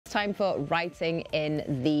time for Writing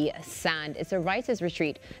in the Sand. It's a writers'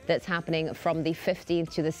 retreat that's happening from the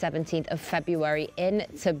 15th to the 17th of February in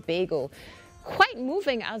Tobago. Quite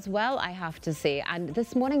moving as well, I have to say. And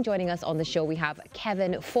this morning joining us on the show, we have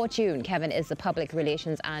Kevin Fortune. Kevin is the Public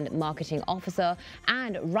Relations and Marketing Officer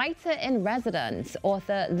and writer-in-residence,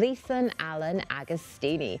 author Lisa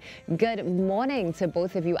Allen-Agostini. Good morning to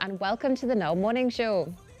both of you and welcome to the Now Morning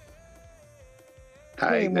Show.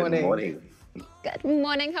 Hi, good morning. Good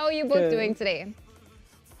morning. How are you both doing today?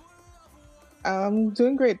 I'm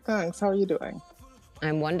doing great, thanks. How are you doing?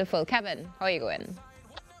 I'm wonderful. Kevin, how are you going?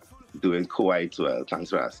 Doing quite well. Thanks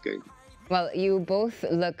for asking. Well, you both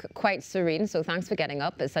look quite serene, so thanks for getting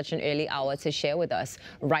up at such an early hour to share with us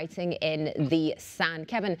Writing in the Sand.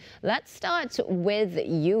 Kevin, let's start with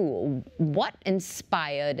you. What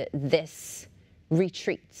inspired this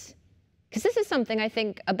retreat? Because this is something I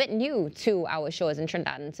think a bit new to our shores in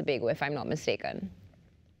Trinidad and Tobago, if I'm not mistaken.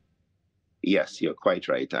 Yes, you're quite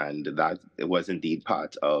right. And that was indeed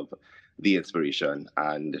part of the inspiration.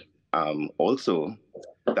 And also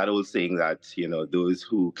that old saying that, those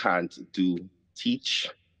who can't do teach,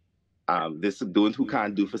 those who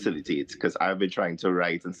can't do facilitate, because I've been trying to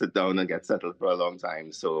write and sit down and get settled for a long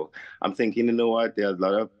time. So I'm thinking, you know what, there are a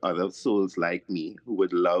lot of other souls like me who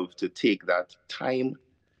would love to take that time,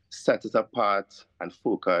 set it apart and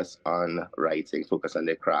focus on writing, focus on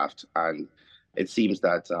their craft. And it seems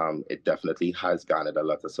that it definitely has garnered a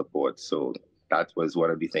lot of support. So that was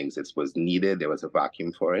one of the things that was needed. There was a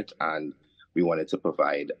vacuum for it. And we wanted to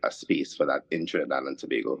provide a space for that in Trinidad and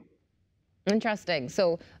Tobago. Interesting.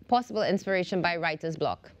 So possible inspiration by writer's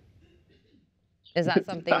block. Is that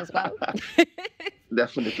something as well?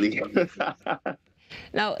 Definitely.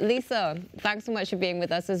 Now, Lisa, thanks so much for being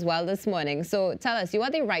with us as well this morning. So tell us, you are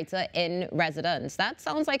the writer in residence. That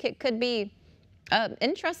sounds like it could be an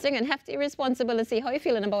interesting and hefty responsibility. How are you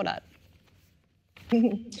feeling about that?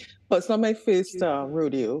 Well, it's not my first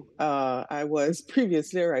rodeo. I was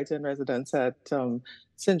previously a writer in residence at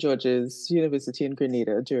St. George's University in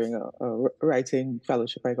Grenada during a writing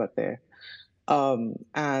fellowship I got there.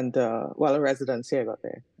 A residency I got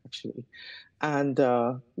there, actually. And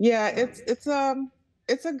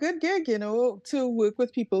it's a good gig, to work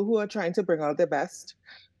with people who are trying to bring out their best,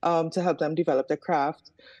 to help them develop their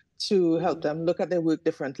craft, to help them look at their work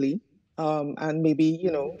differently. And maybe,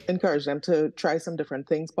 encourage them to try some different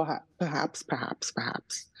things, perhaps.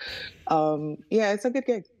 It's a good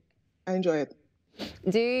gig. I enjoy it.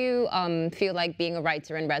 Do you feel like being a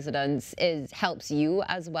writer in residence helps you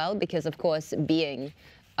as well? Because, of course, being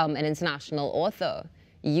an international author,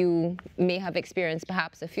 you may have experienced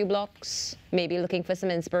perhaps a few blocks, maybe looking for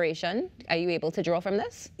some inspiration. Are you able to draw from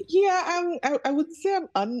this? Yeah, I would say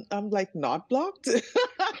I'm like not blocked.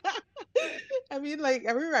 I mean, like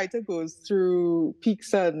every writer goes through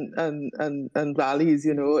peaks and valleys.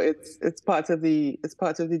 It's part of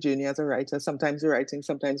the journey as a writer. Sometimes you're writing,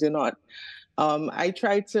 sometimes you're not. I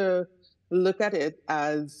try to look at it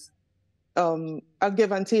as a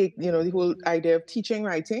give and take. The whole idea of teaching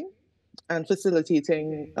writing and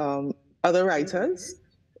facilitating other writers.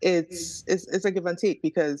 It's a give and take,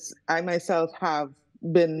 because I myself have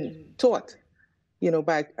been taught.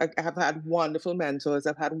 I have had wonderful mentors.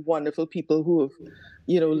 I've had wonderful people who have,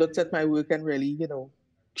 looked at my work and really,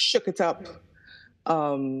 shook it up.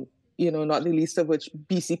 Not the least of which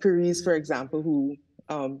B.C. Paris, for example, who,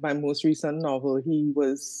 my most recent novel, he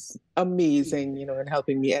was amazing, in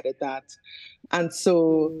helping me edit that. And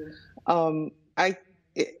so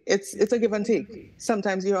it's a give and take.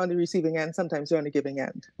 Sometimes you're on the receiving end, sometimes you're on the giving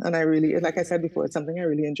end. And I really, like I said before, it's something I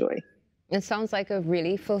really enjoy. It sounds like a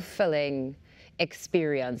really fulfilling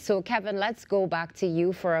experience. So Kevin, let's go back to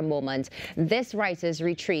you for a moment. This writer's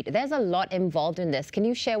retreat, there's a lot involved in this. Can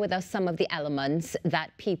you share with us some of the elements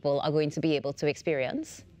that people are going to be able to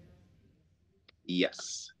experience?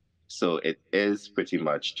 Yes. So it is pretty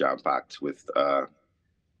much jam-packed with the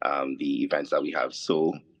events that we have.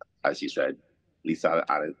 So as you said, Lisa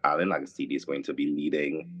Allen-Agostini is going to be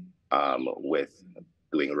leading with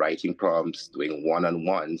doing writing prompts, doing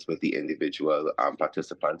one-on-ones with the individual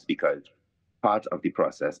participants, because part of the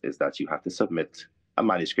process is that you have to submit a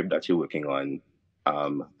manuscript that you're working on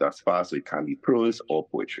thus far. So it can be prose or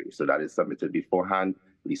poetry. So that is submitted beforehand.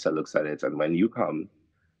 Lisa looks at it. And when you come,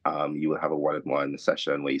 you will have a one-on-one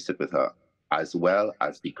session where you sit with her, as well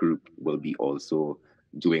as the group will be also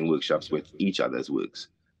doing workshops with each other's works.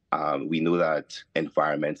 We know that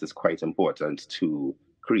environment is quite important to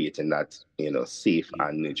creating that, safe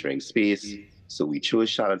and nurturing space. So we chose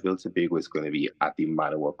Charlotteville, Tobago. It's going to be at the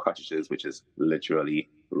Manowar Cottages, which is literally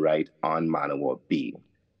right on Manowar Bay.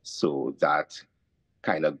 So that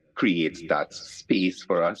kind of create that space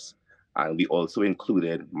for us. And we also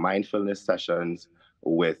included mindfulness sessions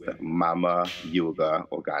with Mama Yoga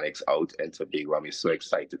Organics out in Tobago. And we're so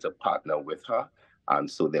excited to partner with her.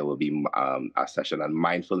 So there will be a session on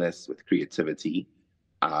mindfulness with creativity.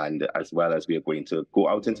 And as well as we are going to go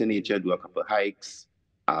out into nature, do a couple of hikes,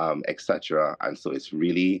 etc. And so it's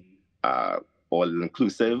really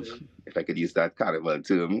all-inclusive, if I could use that carnival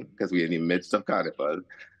term, because we're in the midst of carnival,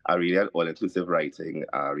 really an all-inclusive writing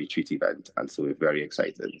retreat event. And so we're very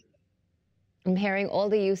excited. I'm hearing all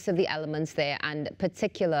the use of the elements there and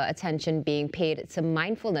particular attention being paid to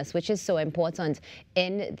mindfulness, which is so important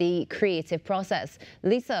in the creative process.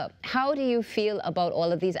 Lisa, how do you feel about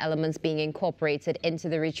all of these elements being incorporated into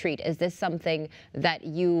the retreat? Is this something that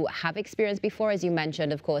you have experienced before? As you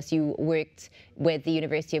mentioned, of course, you worked with the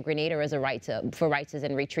University of Grenada as a writer for Writers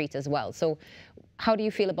in Retreat as well. So how do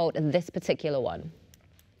you feel about this particular one?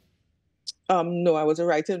 No, I was a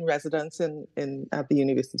writer in residence at the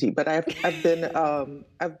university, but I've been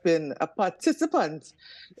a participant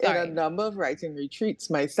in a number of writing retreats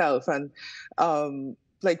myself, and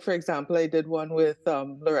like for example, I did one with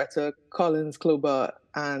Loretta Collins-Klober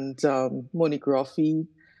and Monique Roffey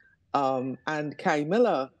and Kai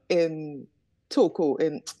Miller in Toko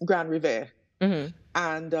in Grand Riviere,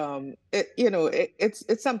 and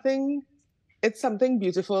it's something. It's something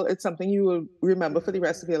beautiful. It's something you will remember for the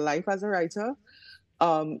rest of your life as a writer.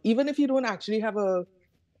 Even if you don't actually have a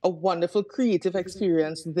wonderful creative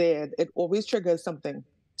experience there, it always triggers something.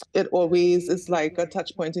 It always is like a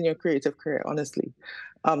touch point in your creative career, honestly.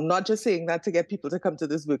 I'm not just saying that to get people to come to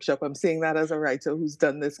this workshop. I'm saying that as a writer who's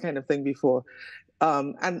done this kind of thing before.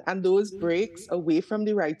 And those breaks away from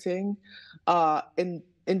the writing are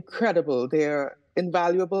incredible. They're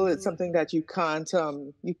invaluable. It's something that you can't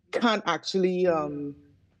actually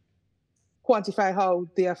quantify how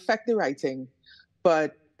they affect the writing,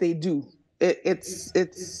 but they do.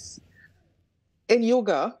 It's in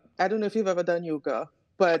yoga. I don't know if you've ever done yoga,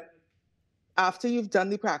 but after you've done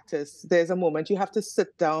the practice, there's a moment you have to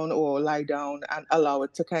sit down or lie down and allow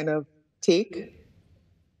it to kind of take.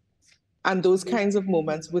 And those kinds of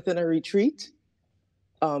moments within a retreat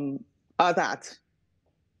are that.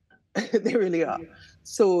 They really are.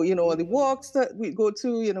 So, the walks that we go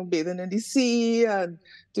to, bathing in the sea and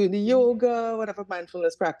doing the yoga, whatever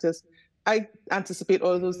mindfulness practice, I anticipate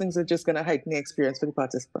all of those things are just going to heighten the experience for the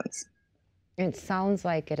participants. It sounds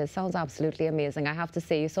like it. It sounds absolutely amazing. I have to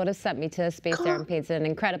say, you sort of sent me to a space there and painted an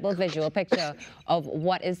incredible visual picture of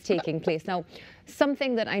what is taking place. Now,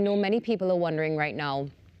 something that I know many people are wondering right now,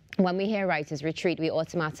 when we hear Writers Retreat, we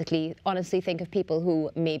automatically, honestly think of people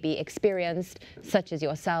who may be experienced, such as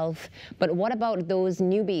yourself. But what about those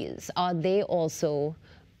newbies? Are they also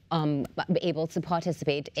able to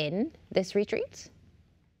participate in this retreat?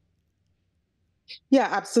 Yeah,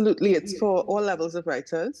 absolutely. It's for all levels of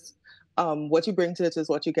writers. What you bring to it is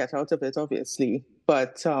what you get out of it, obviously.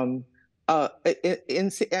 But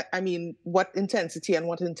what intensity and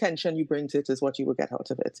what intention you bring to it is what you will get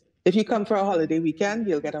out of it. If you come for a holiday weekend,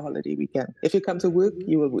 you'll get a holiday weekend. If you come to work,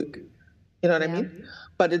 you will work. You know what I mean?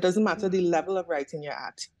 But it doesn't matter the level of writing you're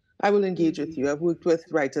at. I will engage with you. I've worked with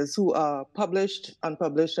writers who are published,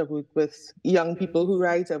 unpublished. I've worked with young people who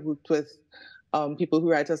write. I've worked with people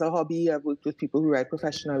who write as a hobby. I've worked with people who write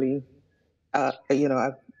professionally. I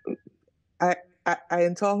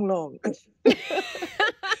ain't tongue long.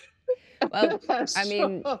 Well, I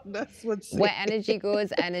mean, where energy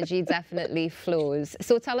goes, energy definitely flows.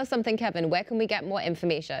 So tell us something, Kevin. Where can we get more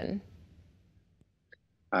information?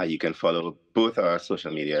 You can follow both our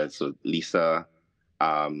social media. So Lisa,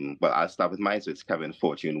 well, I'll start with mine. So it's Kevin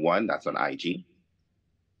Fortune 1. That's on IG,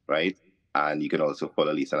 right? And you can also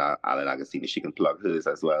follow Lisa and Allen-Agostini. She can plug hers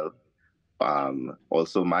as well.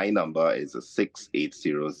 Also, my number is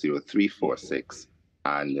 6800346.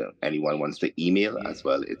 And anyone wants to email as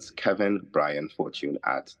well, it's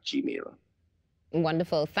kevinbrianfortune@gmail.com.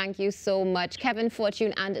 Wonderful. Thank you so much, Kevin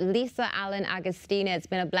Fortune and Lisa Allen-Agostini. It's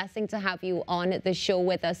been a blessing to have you on the show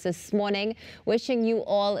with us this morning. Wishing you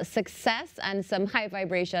all success and some high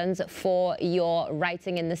vibrations for your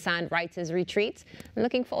Writing in the Sand Writers Retreat. I'm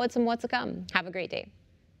looking forward to more to come. Have a great day.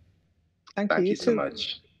 Thank you so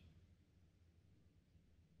much.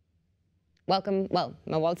 Welcome, well,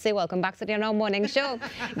 I won't say welcome back to the Now Morning Show.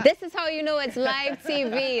 This is how you know it's live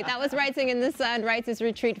TV. That was Writing in the Sand Writers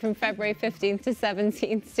Retreat from February 15th to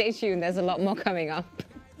 17th. Stay tuned, there's a lot more coming up.